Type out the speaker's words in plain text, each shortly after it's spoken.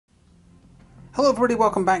Hello everybody,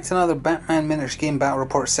 welcome back to another Batman Miniature Game Battle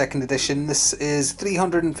Report 2nd edition. This is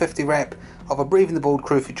 350 rep of a Brave and the Bold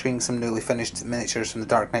crew featuring some newly finished miniatures from the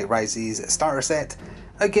Dark Knight Rises starter set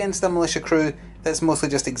against a militia crew that's mostly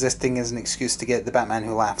just existing as an excuse to get the Batman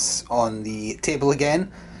Who Laughs on the table again.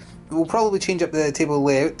 We'll probably change up the table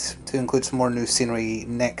layout to include some more new scenery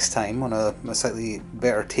next time on a slightly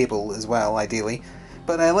better table as well, ideally.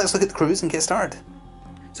 But let's look at the crews and get started.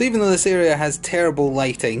 So even though this area has terrible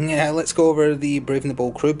lighting, let's go over the Brave and the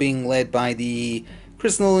Bold crew being led by the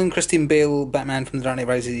Chris Nolan, Christian Bale Batman from the Dark Knight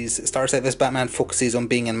Rises star set. This Batman focuses on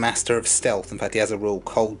being a master of stealth. In fact, he has a role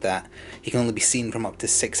called that. He can only be seen from up to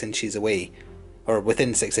 6 inches away. Or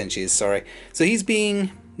within 6 inches, sorry. So he's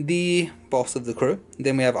being the boss of the crew.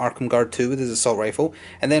 Then we have Arkham Guard 2 with his assault rifle.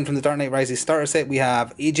 And then from the Dark Knight Rises starter set we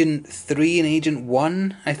have Agent 3 and Agent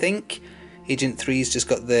 1, I think. Agent 3's just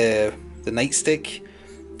got the nightstick.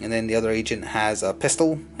 And then the other agent has a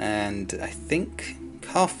pistol and I think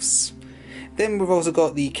cuffs. Then we've also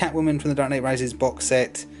got the Catwoman from the Dark Knight Rises box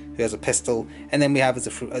set who has a pistol. And then we have as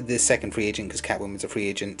the second free agent, because Catwoman's a free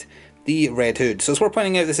agent, the Red Hood. So as we're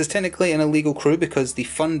pointing out, this is technically an illegal crew because the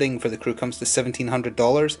funding for the crew comes to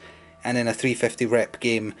 $1,700, and in a 350 rep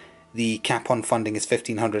game the cap on funding is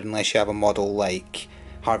 $1,500 unless you have a model like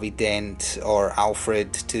Harvey Dent or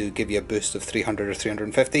Alfred to give you a boost of 300 or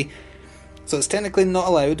 350. So it's technically not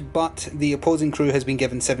allowed, but the opposing crew has been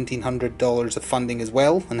given $1,700 of funding as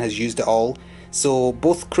well and has used it all. So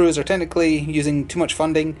both crews are technically using too much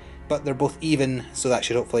funding, but they're both even, so that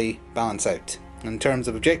should hopefully balance out. In terms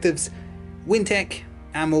of objectives, Wintech,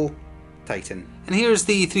 Ammo, Titan. And here's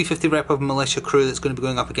the 350 rep of militia crew that's going to be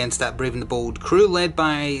going up against that Brave and the Bold crew led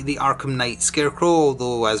by the Arkham Knight Scarecrow,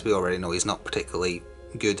 although as we already know he's not particularly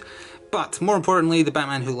good. But more importantly, the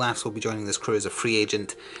Batman Who Laughs will be joining this crew as a free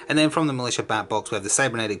agent. And then from the Militia Bat Box we have the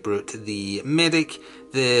Cybernetic Brute, the Medic,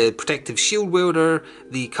 the Protective Shield Wielder,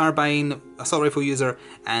 the Carbine Assault Rifle User,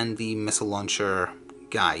 and the Missile Launcher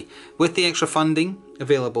guy. With the extra funding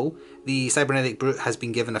available, the Cybernetic Brute has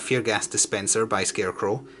been given a Fear Gas Dispenser by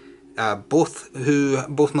Scarecrow. Both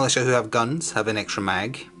militia who have guns have an extra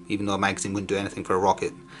mag, even though a magazine wouldn't do anything for a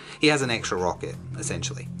rocket. He has an extra rocket,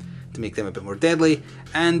 essentially, to make them a bit more deadly.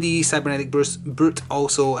 And the Cybernetic Brute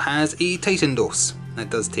also has a Titan dose. That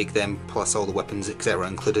does take them, plus all the weapons etc.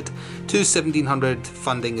 included, to 1,700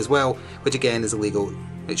 funding as well, which again is illegal.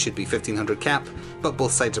 It should be 1,500 cap, but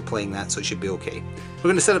both sides are playing that, so it should be okay. We're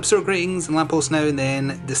going to set up circuit ratings and lampposts now and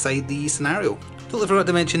then decide the scenario. Totally forgot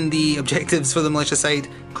to mention the objectives for the militia side: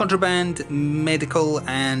 contraband, medical,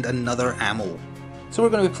 and another ammo. So we're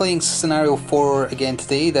going to be playing scenario 4 again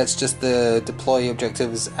today. That's just the deploy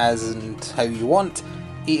objectives as and how you want.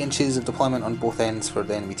 8 inches of deployment on both ends for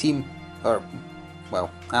the enemy team, or, well,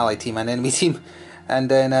 allied team and enemy team. And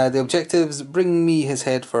then the objectives: bring me his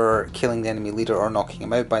head for killing the enemy leader or knocking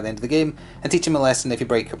him out by the end of the game, and teach him a lesson if you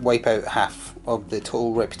wipe out half of the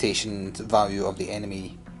total reputation value of the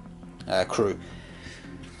enemy crew.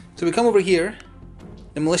 So we come over here.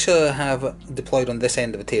 The militia have deployed on this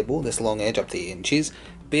end of the table, this long edge up to 8 inches,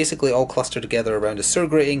 basically all clustered together around a SIR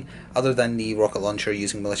grating, other than the rocket launcher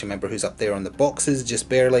using militia member who's up there on the boxes, just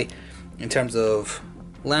barely. In terms of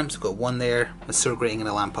lamps, we've got one there, a SIR grating and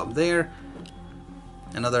a lamp up there,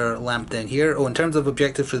 another lamp down here. Oh, in terms of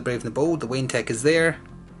objectives for the Brave and the Bold, the Wayne Tech is there,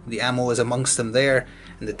 the ammo is amongst them there,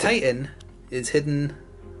 and the Titan is hidden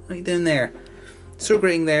right down there. SIR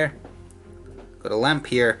grating there, got a lamp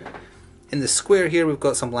here. In the square here we've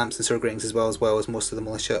got some lamps and SIR gratings as well as most of the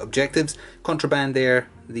militia objectives. Contraband there,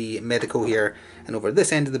 the medical here, and over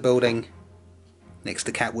this end of the building, next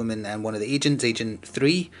to Catwoman and one of the agents, Agent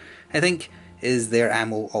 3 I think, is their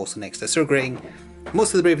ammo also next to SIR grating.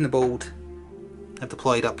 Most of the Brave and the Bold have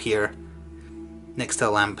deployed up here, next to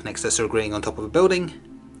a lamp, next to a SIR grating on top of a building.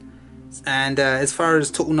 And as far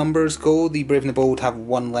as total numbers go, the Brave and the Bold have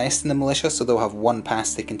one less than the militia, so they'll have one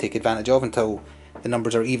pass they can take advantage of until the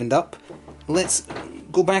numbers are evened up. Let's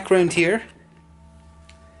go back around here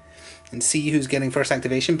and see who's getting first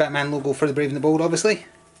activation. Batman logo for the Brave and the Bold, obviously.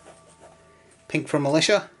 Pink for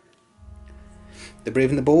militia. The Brave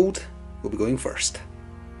and the Bold will be going first.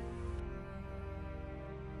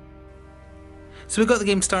 So we got the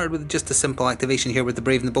game started with just a simple activation here with the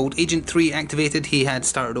Brave and the Bold. Agent 3 activated. He had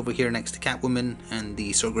started over here next to Catwoman and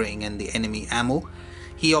the SIR grating and the enemy ammo.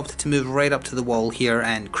 He opted to move right up to the wall here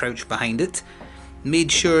and crouch behind it.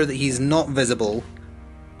 Made sure that he's not visible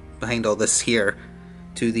behind all this here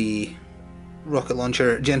to the rocket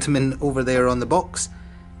launcher gentleman over there on the box.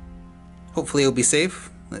 Hopefully he'll be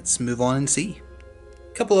safe. Let's move on and see.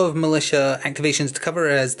 Couple of militia activations to cover,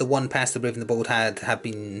 as the one pass the Brave and the Bold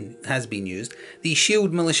has been used. The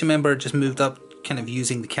shield militia member just moved up kind of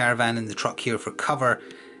using the caravan and the truck here for cover,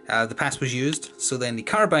 the pass was used, so then the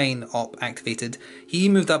carbine op activated. He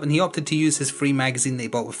moved up and he opted to use his free magazine that he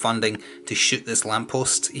bought with funding to shoot this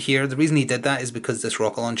lamppost here. The reason he did that is because this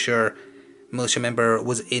rocket launcher militia member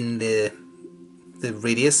was in the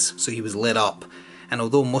radius, so he was lit up. And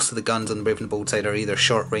although most of the guns on the Brave and the Bold side are either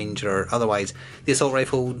short range or otherwise, the assault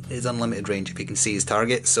rifle is unlimited range if you can see his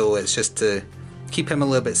target, so it's just to keep him a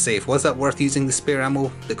little bit safe. Was that worth using the spare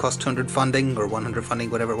ammo that cost 200 funding or 100 funding,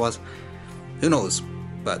 whatever it was? Who knows?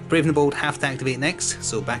 But Brave and the Bold have to activate next,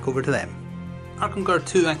 so back over to them. Arkham Guard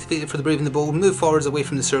 2 activated for the Brave and the Bold, moved forwards away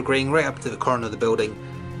from the sewer grating right up to the corner of the building,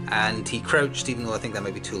 and he crouched, even though I think that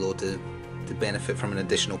might be too low to benefit from an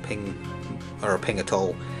additional ping, or a ping at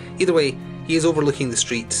all. Either way, he is overlooking the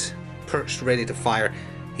street, perched ready to fire.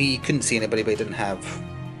 He couldn't see anybody, but he didn't have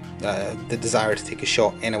the desire to take a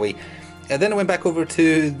shot anyway. Then I went back over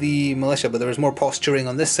to the militia, but there was more posturing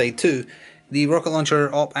on this side too. The rocket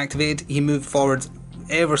launcher op activated, he moved forwards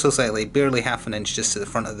ever so slightly, barely half an inch just to the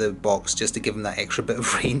front of the box, just to give him that extra bit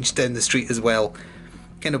of range down the street as well.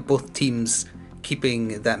 Kind of both teams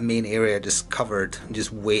keeping that main area just covered,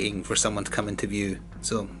 just waiting for someone to come into view.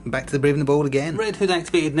 So back to the Brave and the Bold again. Red Hood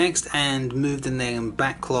activated next and moved and then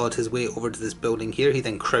backclawed his way over to this building here. He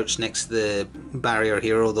then crouched next to the barrier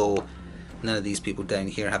here, although none of these people down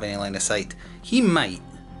here have any line of sight. He might,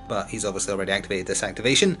 but he's obviously already activated this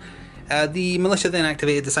activation. The militia then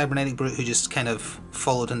activated the cybernetic brute, who just kind of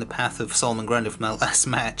followed in the path of Solomon Grundy from that last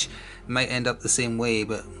match. Might end up the same way,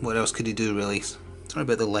 but what else could he do really? Sorry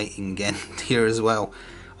about the lighting again here as well.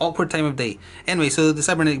 Awkward time of day. Anyway, so the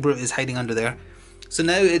cybernetic brute is hiding under there. So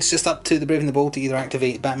now it's just up to the Brave and the Bold to either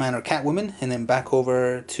activate Batman or Catwoman, and then back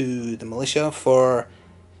over to the militia for...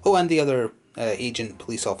 oh, and the other agent,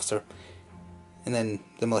 police officer. And then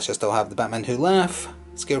the militia still have the Batman Who Laugh,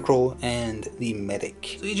 Scarecrow, and the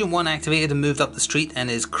medic. So Agent 1 activated and moved up the street and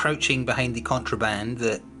is crouching behind the contraband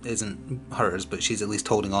that isn't hers, but she's at least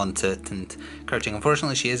holding on to it and crouching.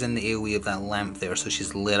 Unfortunately, she is in the AoE of that lamp there, so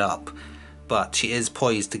she's lit up, but she is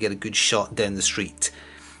poised to get a good shot down the street.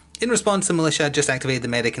 In response, the militia just activated the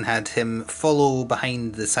medic and had him follow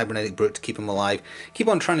behind the cybernetic brute to keep him alive. Keep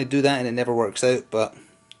on trying to do that and it never works out, but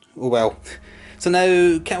oh well. So now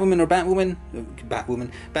Catwoman or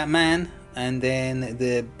Batman, and then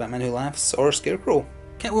the Batman Who Laughs or Scarecrow.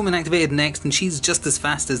 Catwoman activated next, and she's just as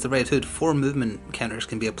fast as the Red Hood. 4 movement counters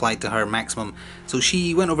can be applied to her maximum. So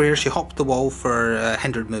she went over here, she hopped the wall for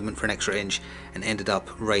hindered movement for an extra inch, and ended up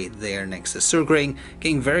right there next to sewer grating,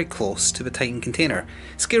 getting very close to the Titan container.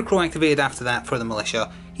 Scarecrow activated after that for the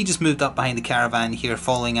militia. He just moved up behind the caravan here,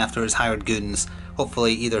 following after his hired goons,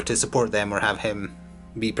 hopefully either to support them or have him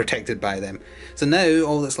be protected by them. So now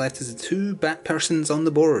all that's left is the 2 bat persons on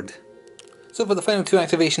the board. So for the final 2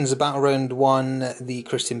 activations, the Battle Round 1, the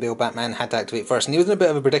Christian Bale Batman had to activate first, and he was in a bit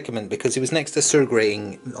of a predicament because he was next to sewer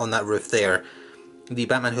grating on that roof there. The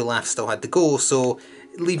Batman Who Laughs still had to go, so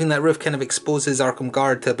leaving that roof kind of exposes Arkham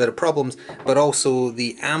Guard to a bit of problems, but also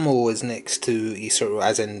the ammo is next to,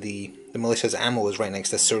 as in the militia's ammo is right next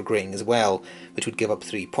to sewer grating as well, which would give up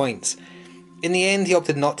 3 points. In the end, he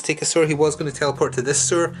opted not to take a sewer. He was going to teleport to this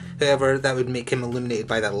sewer, however, that would make him illuminated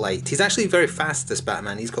by that light. He's actually very fast, this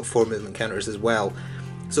Batman. He's got 4 movement counters as well.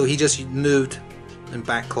 So he just moved and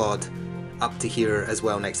backclawed up to here as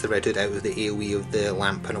well, next to the Red Hood, out of the AoE of the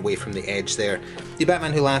lamp and away from the edge there. The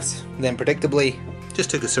Batman Who Laughs then predictably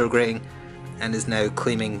just took a sewer grating and is now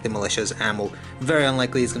claiming the militia's ammo. Very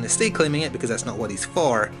unlikely he's going to stay claiming it because that's not what he's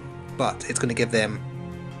for, but it's going to give them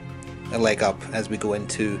a leg up as we go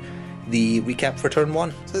into the recap for turn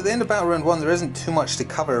 1. So at the end of Battle Round 1 there isn't too much to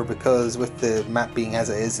cover because with the map being as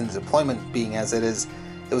it is and the deployment being as it is,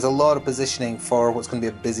 there was a lot of positioning for what's going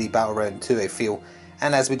to be a busy Battle Round 2, I feel.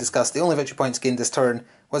 And as we discussed, the only victory points gained this turn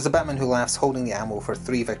was the Batman Who Laughs holding the ammo for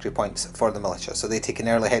 3 victory points for the militia. So they take an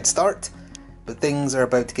early head start, but things are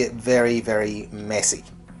about to get very, very messy.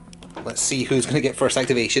 Let's see who's going to get first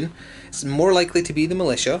activation. It's more likely to be the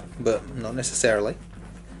militia, but not necessarily.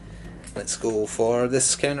 Let's go for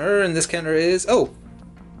this counter, and this counter is... oh!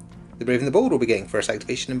 The Brave and the Bold will be getting first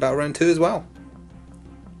activation in Battle Round 2 as well.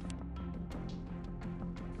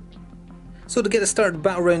 So to get us started,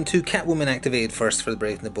 Battle Round 2, Catwoman activated first for the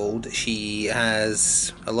Brave and the Bold. She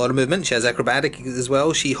has a lot of movement, she has acrobatic as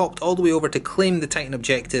well. She hopped all the way over to claim the Titan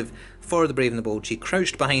objective for the Brave and the Bold. She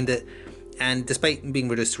crouched behind it, and despite being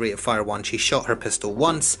reduced to rate of fire 1, she shot her pistol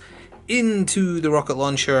once into the rocket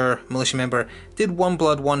launcher militia member, did 1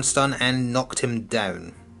 blood, 1 stun, and knocked him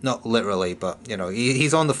down. Not literally, but, you know,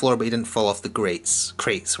 he's on the floor, but he didn't fall off the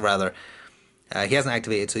crates, rather. He hasn't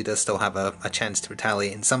activated, so he does still have a chance to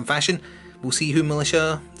retaliate in some fashion. We'll see who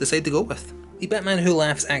militia decide to go with. The Batman Who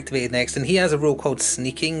Laughs activated next, and he has a role called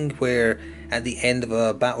Sneaking, where at the end of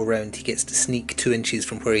a battle round he gets to sneak 2 inches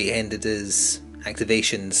from where he ended his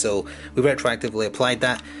activation, so we retroactively applied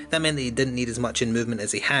that. That meant that he didn't need as much in movement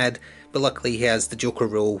as he had, but luckily he has the Joker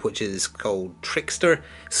role, which is called Trickster,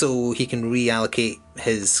 so he can reallocate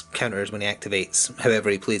his counters when he activates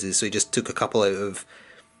however he pleases. So he just took a couple out of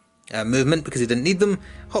movement because he didn't need them,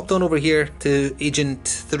 hopped on over here to Agent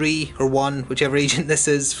 3 or 1, whichever agent this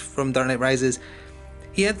is from Dark Knight Rises.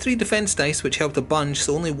 He had 3 defense dice, which helped a bunch,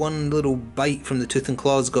 so only one little bite from the Tooth and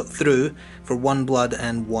Claws got through for 1 blood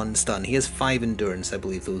and 1 stun. He has 5 endurance, I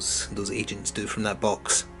believe those agents do from that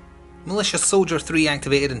box. Militia Soldier 3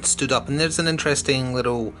 activated and stood up, and there's an interesting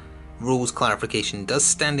little rules clarification. Does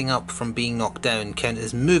standing up from being knocked down count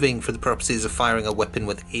as moving for the purposes of firing a weapon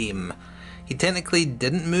with aim? He technically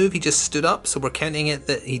didn't move, he just stood up, so we're counting it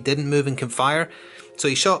that he didn't move and can fire. So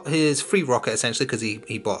he shot his free rocket essentially, because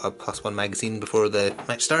he bought a +1 magazine before the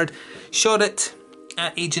match started. Shot it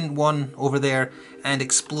at Agent 1 over there and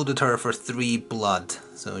exploded her for 3 blood.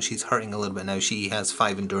 So she's hurting a little bit now, she has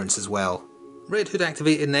 5 endurance as well. Red Hood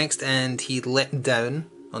activated next, and he leapt down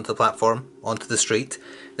onto the platform, onto the street.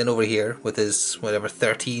 Then over here with his whatever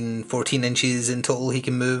 13, 14 inches in total he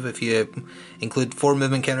can move if you include 4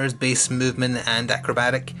 movement counters, base movement and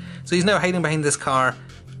acrobatic. So he's now hiding behind this car,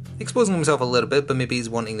 exposing himself a little bit, but maybe he's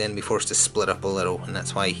wanting then to be forced to split up a little, and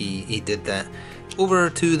that's why he did that. Over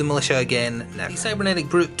to the Militia again now. The Cybernetic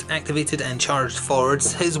Brute activated and charged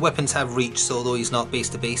forwards. His weapons have reach, so although he's not base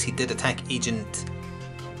to base, he did attack Agent...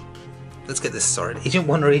 Let's get this sorted. Agent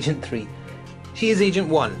 1 or Agent 3? She is Agent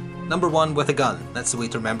 1. Number 1 with a gun. That's the way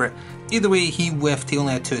to remember it. Either way, he whiffed. He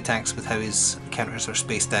only had 2 attacks with how his counters are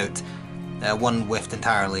spaced out. One whiffed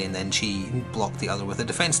entirely, and then she blocked the other with a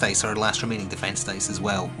defense dice, her last remaining defense dice as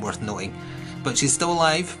well, worth noting. But she's still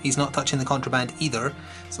alive, he's not touching the contraband either,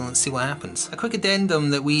 so let's see what happens. A quick addendum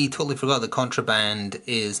that we totally forgot that contraband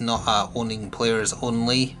is not a owning players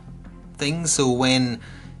only thing, so when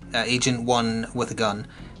Agent 1 with a gun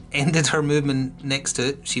ended her movement next to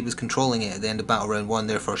it, she was controlling it at the end of battle round 1,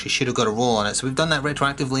 therefore she should have got a roll on it. So we've done that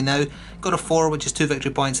retroactively now, got a 4, which is 2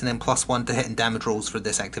 victory points, and then +1 to hit and damage rolls for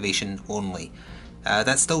this activation only.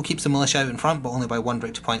 That still keeps the Militia out in front, but only by 1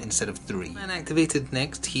 victory point instead of 3. Man activated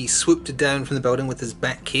next, he swooped down from the building with his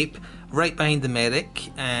back cape, right behind the medic,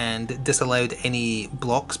 and disallowed any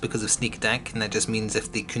blocks because of sneak attack, and that just means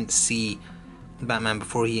if they couldn't see Batman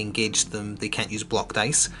before he engaged them, they can't use block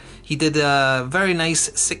dice. He did a very nice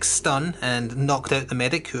 6 stun and knocked out the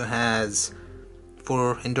medic, who has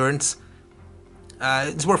 4 endurance.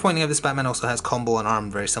 It's worth pointing out this Batman also has combo and arm,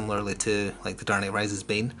 very similarly to like the Dark Knight Rises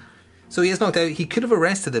Bane. So he is knocked out. He could have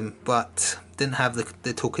arrested him, but didn't have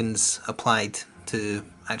the tokens applied to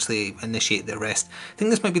actually initiate the arrest. I think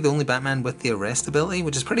this might be the only Batman with the arrest ability,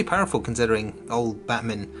 which is pretty powerful considering all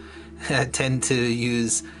Batmen tend to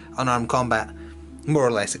use unarmed combat. More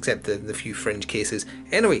or less, except the few fringe cases.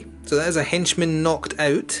 Anyway, so that is a henchman knocked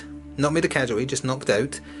out. Not made a casualty, just knocked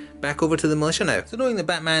out. Back over to the Militia now. So knowing that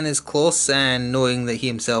Batman is close and knowing that he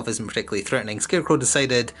himself isn't particularly threatening, Scarecrow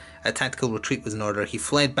decided a tactical retreat was in order. He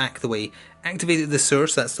fled back the way, activated the sewer,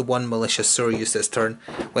 so that's the one Militia sewer used this turn,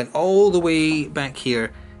 went all the way back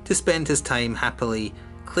here to spend his time happily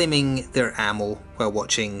claiming their ammo while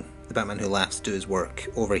watching the Batman Who Laughs do his work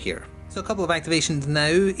over here. So a couple of activations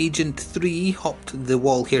now. Agent 3 hopped the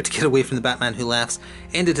wall here to get away from the Batman Who Laughs,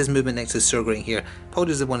 ended his movement next to the sewer grate here.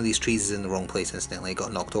 Apologies if one of these trees is in the wrong place, incidentally, it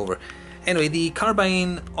got knocked over. Anyway, the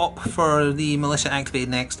carbine op for the Militia activated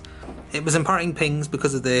next. It was imparting pings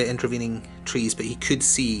because of the intervening trees, but he could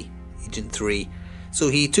see Agent 3. So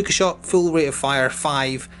he took a shot, full rate of fire,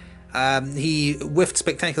 5. He whiffed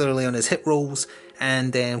spectacularly on his hit rolls,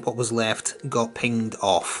 and then what was left got pinged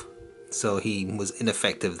off. So he was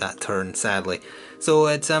ineffective that turn, sadly. So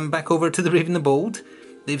it's back over to the Raven the Bold.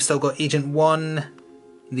 They've still got Agent 1,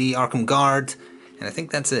 the Arkham Guard, and I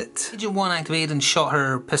think that's it. Agent 1 activated and shot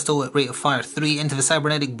her pistol at rate of fire 3 into the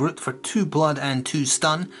Cybernetic Brute for 2 blood and 2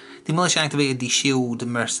 stun. The Militia activated the Shield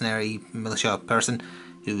mercenary Militia person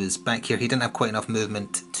who was back here. He didn't have quite enough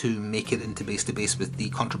movement to make it into base to base with the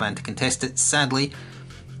contraband to contest it, sadly.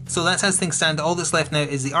 So that's as things stand. All that's left now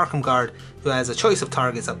is the Arkham Guard, who has a choice of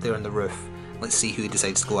targets up there on the roof. Let's see who he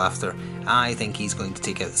decides to go after. I think he's going to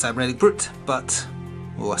take out the Cybernetic Brute, but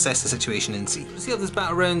we'll assess the situation and see. See how this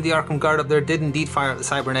battle round, the Arkham Guard up there did indeed fire at the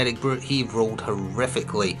Cybernetic Brute. He rolled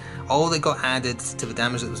horrifically. All that got added to the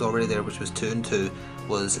damage that was already there, which was 2 and 2,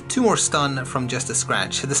 was 2 more stun from just a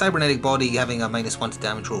scratch. The Cybernetic body having a -1 to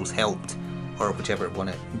damage rolls helped, or whichever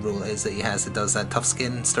one roll it is that he has that does that. Tough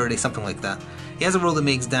skin, sturdy, something like that. He has a roll that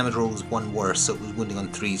makes damage rolls 1 worse, so it was wounding on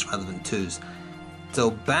 3s rather than 2s.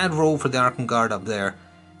 So bad roll for the Arkham Guard up there.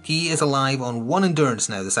 He is alive on 1 endurance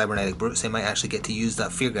now, the Cybernetic Brute, so he might actually get to use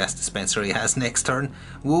that Fear Gas dispenser he has next turn.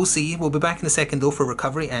 We'll see. We'll be back in a second though for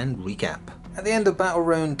recovery and recap. At the end of Battle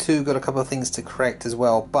Round 2, got a couple of things to correct as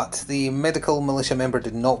well, but the medical militia member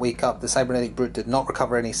did not wake up, the Cybernetic Brute did not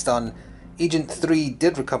recover any stun. Agent 3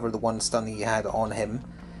 did recover the 1 stun he had on him.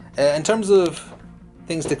 In terms of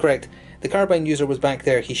things to correct, the carbine user was back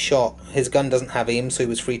there, he shot, his gun doesn't have aim so he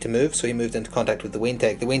was free to move, so he moved into contact with the Wayne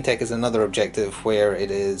Tech. The Wayne Tech is another objective where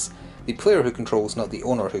it is the player who controls, not the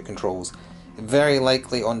owner who controls. Very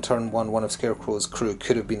likely on turn 1, one of Scarecrow's crew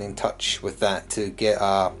could have been in touch with that to get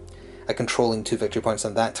a controlling 2 victory points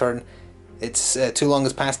on that turn. It's too long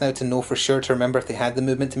has passed now to know for sure, to remember if they had the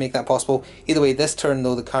movement to make that possible. Either way, this turn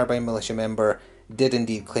though, the carbine militia member did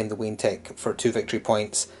indeed claim the Wayne Tech for 2 victory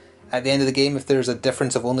points. At the end of the game, if there's a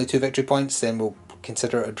difference of only 2 victory points, then we'll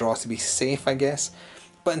consider it a draw to be safe, I guess.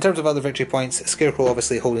 But in terms of other victory points, Scarecrow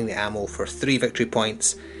obviously holding the ammo for 3 victory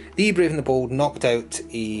points. The Brave and the Bold knocked out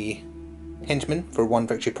a henchman for 1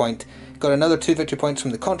 victory point. Got another 2 victory points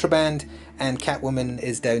from the Contraband, and Catwoman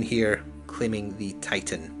is down here claiming the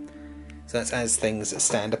Titan. So that's as things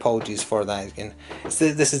stand. Apologies for that again.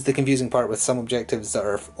 This is the confusing part with some objectives that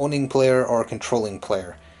are owning player or controlling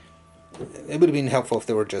player. It would have been helpful if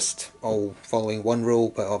they were just all following one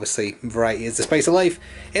rule, but obviously variety is the spice of life.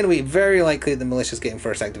 Anyway, very likely the Militia's getting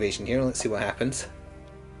first activation here. Let's see what happens.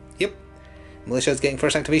 Yep, Militia's getting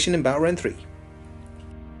first activation in Battle Round 3.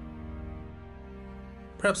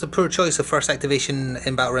 Perhaps a poor choice of first activation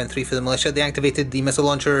in Battle Round 3 for the Militia. They activated the missile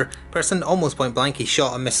launcher person almost point blank. He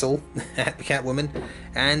shot a missile at the Catwoman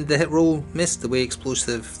and the hit roll missed. The way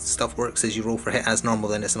explosive stuff works is you roll for hit as normal,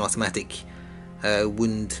 then it's an automatic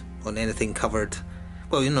wound on anything covered.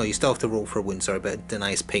 Well, you know, you still have to roll for a wound, sorry, but it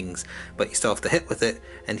denies pings, but you still have to hit with it,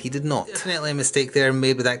 and he did not. Definitely a mistake there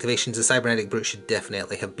made with activations. The Cybernetic Brute should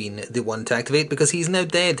definitely have been the one to activate, because he's now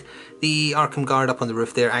dead. The Arkham Guard up on the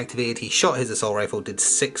roof there activated, he shot his assault rifle, did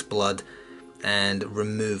 6 blood, and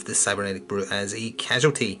removed the Cybernetic Brute as a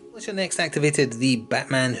casualty. Militia next activated the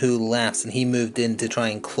Batman Who Laughs, and he moved in to try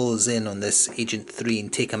and close in on this Agent 3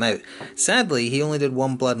 and take him out. Sadly, he only did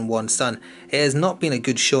 1 blood and 1 stun. It has not been a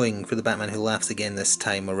good showing for the Batman Who Laughs again this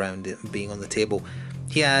time around, it being on the table.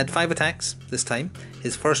 He had 5 attacks this time.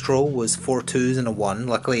 His first roll was 4 2s and a 1.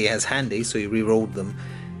 Luckily he has handy, so he re-rolled them.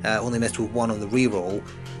 Only missed with 1 on the re-roll.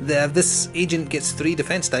 This agent gets 3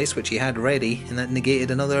 defense dice, which he had ready, and that negated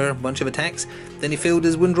another bunch of attacks. Then he failed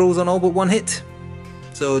his wind rolls on all but 1 hit.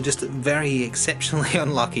 So just very exceptionally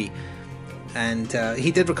unlucky. And he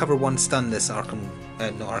did recover 1 stun, this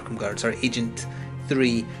Agent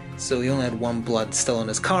 3. So he only had 1 blood still on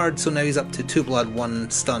his card, so now he's up to 2 blood, 1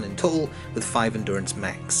 stun in total, with 5 endurance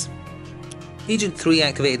max. Agent 3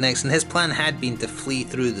 activated next, and his plan had been to flee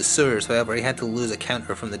through the sewers. However, he had to lose a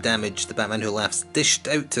counter from the damage the Batman Who Laughs dished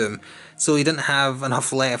out to him, so he didn't have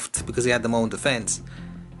enough left, because he had them all in defense,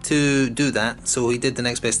 to do that. So he did the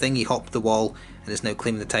next best thing, he hopped the wall, and is now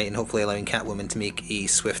claiming the Titan, hopefully allowing Catwoman to make a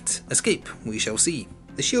swift escape. We shall see.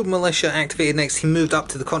 The Shield Militia activated next, he moved up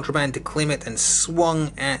to the Contraband to claim it, and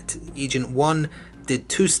swung at Agent 1, did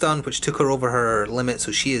 2 stun, which took her over her limit,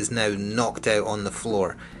 so she is now knocked out on the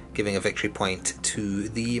floor, giving a victory point to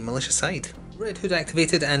the Militia side. Red Hood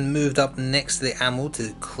activated and moved up next to the ammo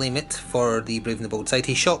to claim it for the Brave and the Bold side.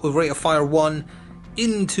 He shot with rate of fire 1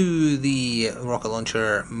 into the rocket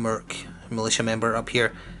launcher Merc Militia member up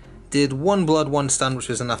here. Did 1 blood, 1 stun, which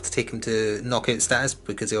was enough to take him to knockout status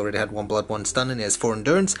because he already had 1 blood, 1 stun, and he has 4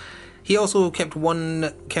 endurance. He also kept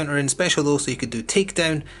 1 counter in special though, so he could do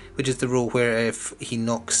takedown, which is the rule where if he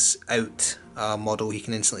knocks out a model, he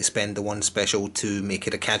can instantly spend the 1 special to make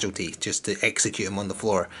it a casualty, just to execute him on the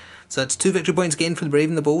floor. So that's 2 victory points gained for the Brave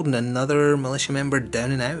and the Bold, and another Militia member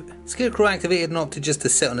down and out. Scarecrow activated and opted just to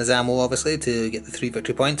sit on his ammo, obviously, to get the 3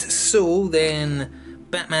 victory points. So then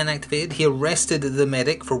Batman activated, he arrested the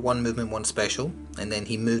medic for 1 movement, 1 special, and then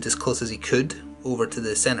he moved as close as he could over to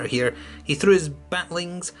the centre here. He threw his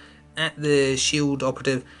batlings at the shield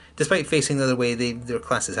operative. Despite facing the other way, their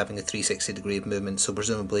class is having a 360 degree of movement, so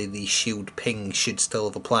presumably the shield ping should still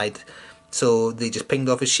have applied. So they just pinged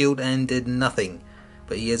off his shield and did nothing.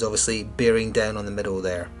 But he is obviously bearing down on the middle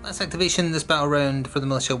there. Last activation this battle round for the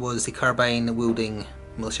Militia was the carbine wielding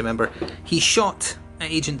Militia member. He shot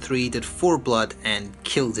at Agent 3, did 4 blood and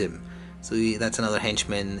killed him. So that's another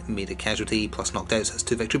henchman, made a casualty, plus knocked out, so that's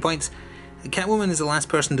 2 victory points. Catwoman is the last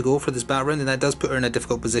person to go for this battle round, and that does put her in a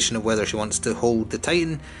difficult position of whether she wants to hold the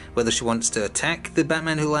Titan, whether she wants to attack the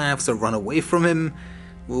Batman Who Laughs or run away from him.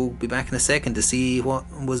 We'll be back in a second to see what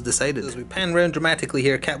was decided. As we pan round dramatically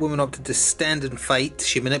here, Catwoman opted to stand and fight.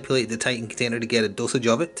 She manipulated the Titan container to get a dosage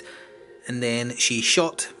of it. and then she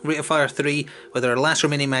shot rate of fire 3 with her last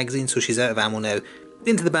remaining magazine, so she's out of ammo now,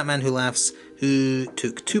 into the Batman Who Laughs, who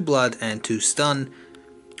took 2 blood and 2 stun.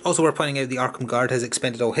 Also, we're pointing out the Arkham Guard has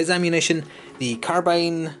expended all his ammunition. The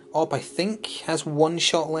Carbine Op, I think, has 1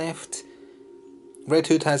 shot left. Red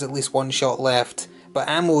Hood has at least 1 shot left, but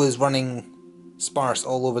ammo is running sparse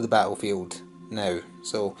all over the battlefield now.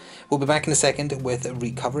 So we'll be back in a second with a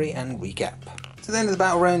recovery and recap. So at the end of the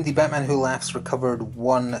battle round, the Batman Who Laughs recovered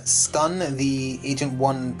 1 stun. The Agent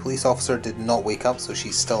 1 police officer did not wake up, so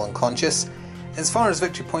she's still unconscious. As far as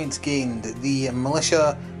victory points gained, the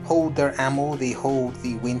Militia hold their ammo, they hold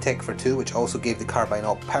the Wayne Tech for 2, which also gave the Carbine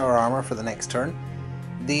Op power armor for the next turn.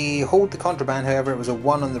 They hold the Contraband, however, it was a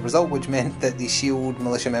 1 on the result, which meant that the Shield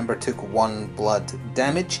Militia member took 1 blood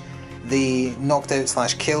damage. They knocked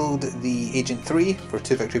out / killed the Agent 3 for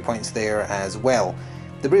 2 victory points there as well.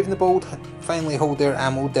 The Brave and the Bold finally hold their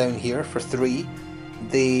ammo down here for 3.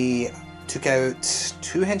 They took out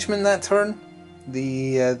 2 henchmen that turn.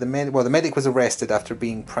 The medic was arrested after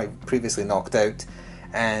being previously knocked out,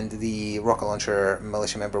 and the rocket launcher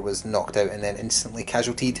militia member was knocked out and then instantly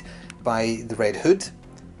casualtied by the Red Hood.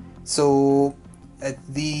 So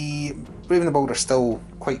the Brave and the Bold are still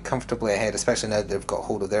quite comfortably ahead, especially now that they've got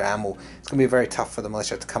hold of their ammo. It's going to be very tough for the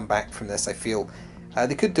militia to come back from this, I feel.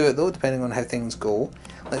 They could do it though, depending on how things go.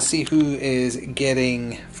 Let's see who is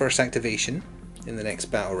getting first activation in the next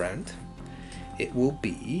battle round. It will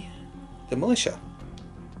be the militia.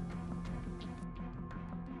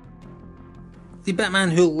 The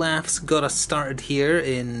Batman Who Laughs got us started here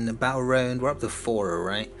in battle round. We're up to 4,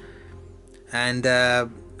 right? And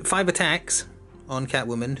 5 attacks on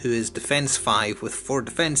Catwoman, who is defense 5 with 4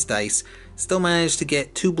 defense dice. Still managed to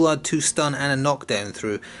get 2 blood, 2 stun and a knockdown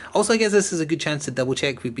through. Also, I guess this is a good chance to double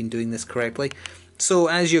check we've been doing this correctly. So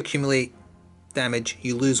as you accumulate damage,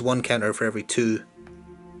 you lose 1 counter for every 2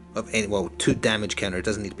 of any, well, 2 damage counter. It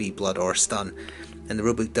doesn't need to be blood or stun. And the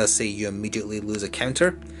rulebook does say you immediately lose a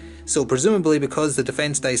counter. So presumably, because the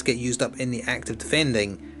defense dice get used up in the act of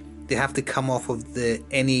defending, they have to come off of the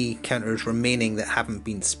any counters remaining that haven't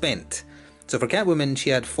been spent. So for Catwoman, she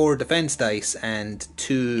had 4 defense dice and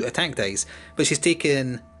 2 attack dice, but she's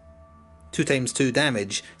taken 2 times 2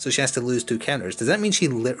 damage, so she has to lose 2 counters. Does that mean she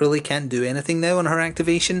literally can't do anything now on her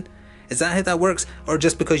activation? Is that how that works? Or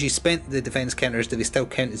just because you spent the defense counters, do they still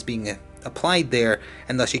count as being applied there,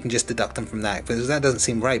 and thus you can just deduct them from that? Because that doesn't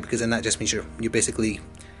seem right, because then that just means you're basically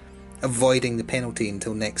avoiding the penalty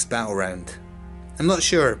until next battle round. I'm not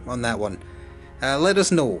sure on that one. Let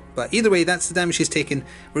us know. But either way, that's the damage she's taken.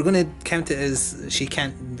 We're going to count it as she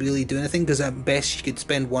can't really do anything, because at best she could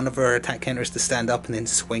spend 1 of her attack counters to stand up and then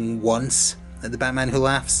swing once at the Batman Who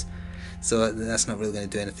Laughs. So that's not really going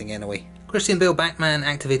to do anything anyway. Christian Bale Batman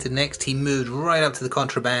activated next. He moved right up to the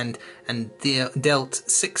Contraband and dealt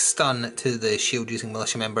 6 stun to the shield using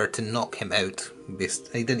militia member to knock him out.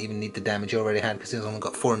 He didn't even need the damage he already had because he's only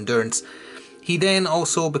got 4 endurance. He then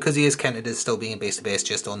also, because he is counted as still being a base to base,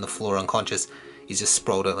 just on the floor unconscious, he's just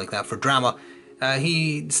sprawled out like that for drama.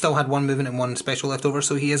 He still had 1 movement and 1 special left over,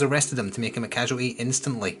 so he has arrested him to make him a casualty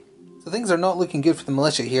instantly. So things are not looking good for the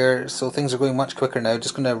militia here, so things are going much quicker now.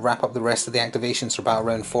 Just going to wrap up the rest of the activations for battle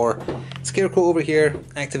round 4. Scarecrow over here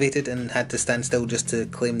activated and had to stand still just to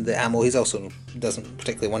claim the ammo. He's also doesn't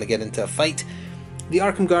particularly want to get into a fight. The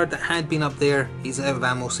Arkham Guard that had been up there, he's out of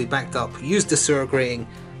ammo, so he backed up, used the sewer grating,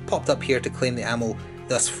 popped up here to claim the ammo,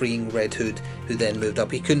 thus freeing Red Hood, who then moved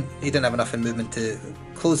up. He didn't have enough in movement to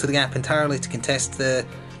close the gap entirely to contest the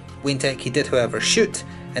Wayne Tech. He did, however, shoot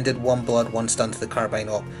and did 1 blood, 1 stun to the Carbine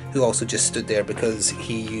Op, who also just stood there because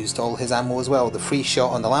he used all his ammo as well. The free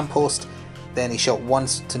shot on the lamppost, then he shot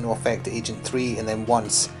once to no effect to Agent 3, and then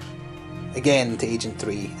once again to Agent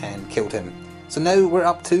 3 and killed him. So now we're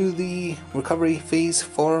up to the recovery phase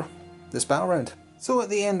for this battle round. So at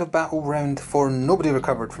the end of battle round 4, nobody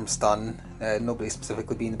recovered from stun, nobody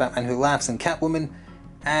specifically being the Batman Who Laughs and Catwoman,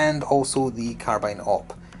 and also the Carbine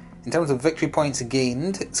Op. In terms of victory points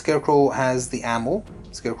gained, Scarecrow has the ammo,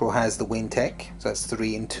 Scarecrow has the Wayne Tech, so that's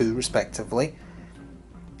 3 and 2 respectively.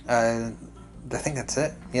 I think that's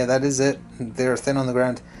it. Yeah, that is it. They're thin on the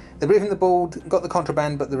ground. The Brave and the Bold got the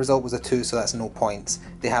Contraband, but the result was a 2, so that's no points.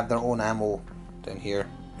 They have their own ammo down here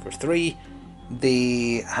for 3.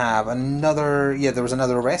 They have another, there was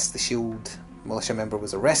another arrest. The Shield militia member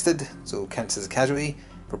was arrested, so counts as a casualty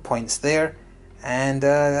for points there. And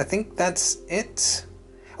I think that's it.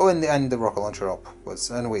 Oh, and the rocket launcher up was,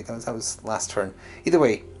 oh no wait, that was last turn. Either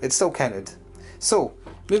way, it still counted. So,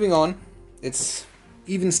 moving on, it's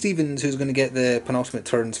Even Stevens who's going to get the penultimate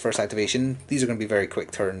turn's first activation. These are going to be very quick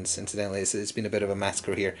turns, incidentally, so it's been a bit of a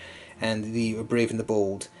massacre here. And the Brave and the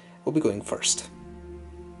Bold will be going first.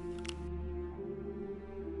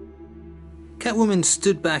 Catwoman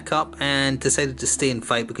stood back up and decided to stay and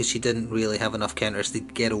fight because she didn't really have enough counters to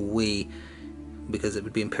get away, because it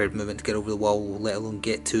would be impaired movement to get over the wall, let alone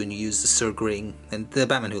get to and use the sewer grating. And the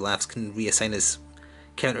Batman Who Laughs can reassign his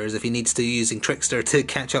counters if he needs to, using Trickster to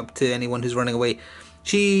catch up to anyone who's running away.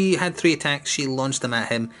 She had 3 attacks, she launched them at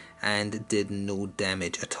him and did no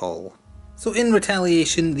damage at all. So in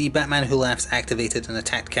retaliation, the Batman Who Laughs activated and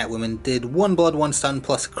attacked Catwoman, did 1 blood, 1 stun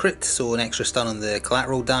plus a crit, so an extra stun on the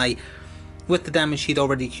collateral die. With the damage she'd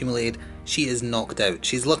already accumulated, she is knocked out.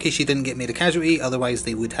 She's lucky she didn't get made a casualty, otherwise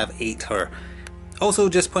they would have ate her. Also,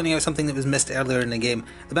 just pointing out something that was missed earlier in the game,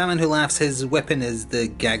 the Batman Who Laughs, his weapon is the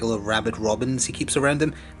gaggle of rabid robins he keeps around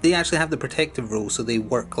him. They actually have the protective role, so they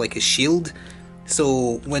work like a shield.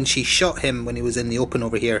 So when she shot him when he was in the open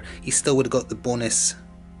over here, he still would have got the bonus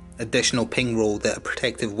additional ping roll that a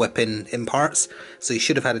protective weapon imparts, so he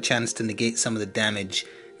should have had a chance to negate some of the damage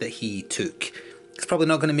that he took. It's probably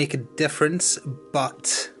not going to make a difference,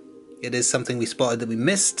 but it is something we spotted that we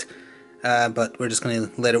missed, but we're just going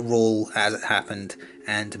to let it roll as it happened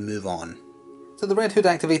and move on. So the Red Hood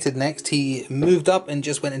activated next. He moved up and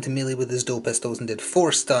just went into melee with his dual pistols and did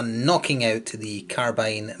 4 stun, knocking out the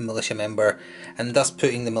Carbine militia member and thus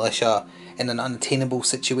putting the militia in an unattainable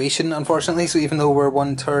situation, unfortunately. So even though we're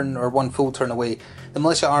 1 turn or 1 full turn away, the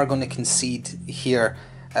militia are going to concede here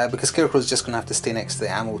because Scarecrow's just going to have to stay next to the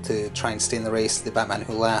ammo to try and stay in the race. The Batman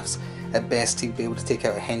Who Laughs, at best he'd be able to take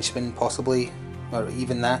out a henchman possibly, or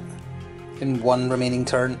even that, in 1 remaining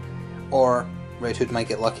turn, or Red Hood might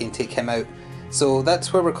get lucky and take him out. So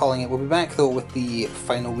that's where we're calling it. We'll be back though with the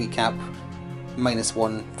final recap,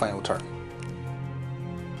 -1 final turn.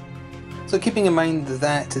 So keeping in mind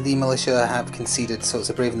that the militia have conceded, so it's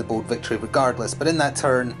a brave and the bold victory regardless, but in that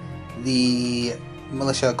turn the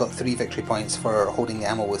militia got 3 victory points for holding the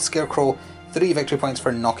ammo with Scarecrow, 3 victory points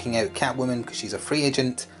for knocking out Catwoman because she's a free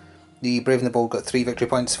agent. The Brave and the Bold got 3 victory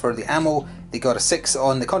points for the ammo, they got a 6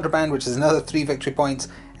 on the contraband, which is another 3 victory points,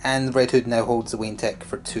 and the Red Hood now holds the Wayne Tech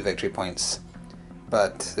for 2 victory points.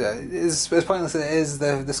 But as pointless as it is,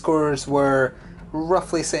 the scores were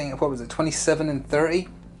roughly saying, what was it, 27 and 30?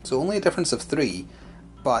 So only a difference of 3,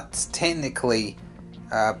 but technically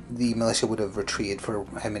the militia would have retreated for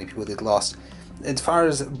how many people they'd lost. As far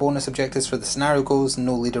as bonus objectives for the scenario goes,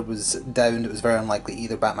 no leader was down. It was very unlikely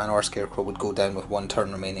either Batman or Scarecrow would go down with 1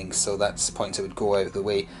 turn remaining, so that's points that would go out of the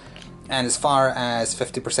way. And as far as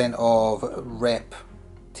 50% of rep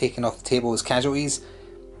taken off the table as casualties,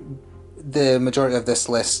 the majority of this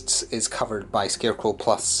list is covered by Scarecrow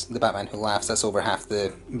plus the Batman Who Laughs. That's over half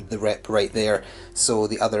the rep right there, so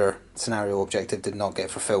the other scenario objective did not get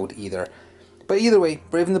fulfilled either. But either way,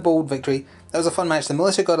 Brave and the Bold victory. That was a fun match. The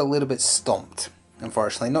militia got a little bit stomped,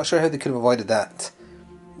 unfortunately. Not sure how they could have avoided that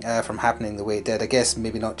from happening the way it did. I guess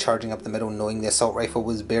maybe not charging up the middle knowing the assault rifle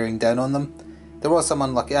was bearing down on them. There was some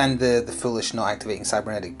unlucky, and the foolish not activating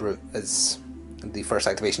Cybernetic Brute as the first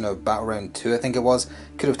activation of Battle Round 2, I think it was.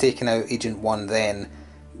 Could have taken out Agent 1 then.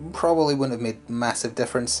 Probably wouldn't have made massive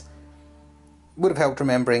difference. Would have helped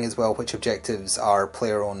remembering as well which objectives are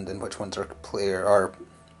player owned and which ones are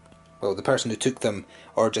well, the person who took them,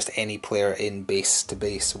 or just any player in base to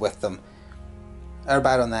base with them, are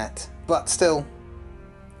bad on that. But still,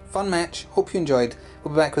 fun match. Hope you enjoyed.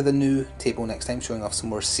 We'll be back with a new table next time, showing off some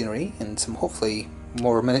more scenery and some hopefully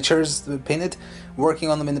more miniatures that we've painted, working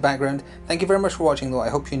on them in the background. Thank you very much for watching though. I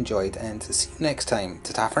hope you enjoyed, and see you next time.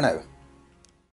 Ta-ta for now.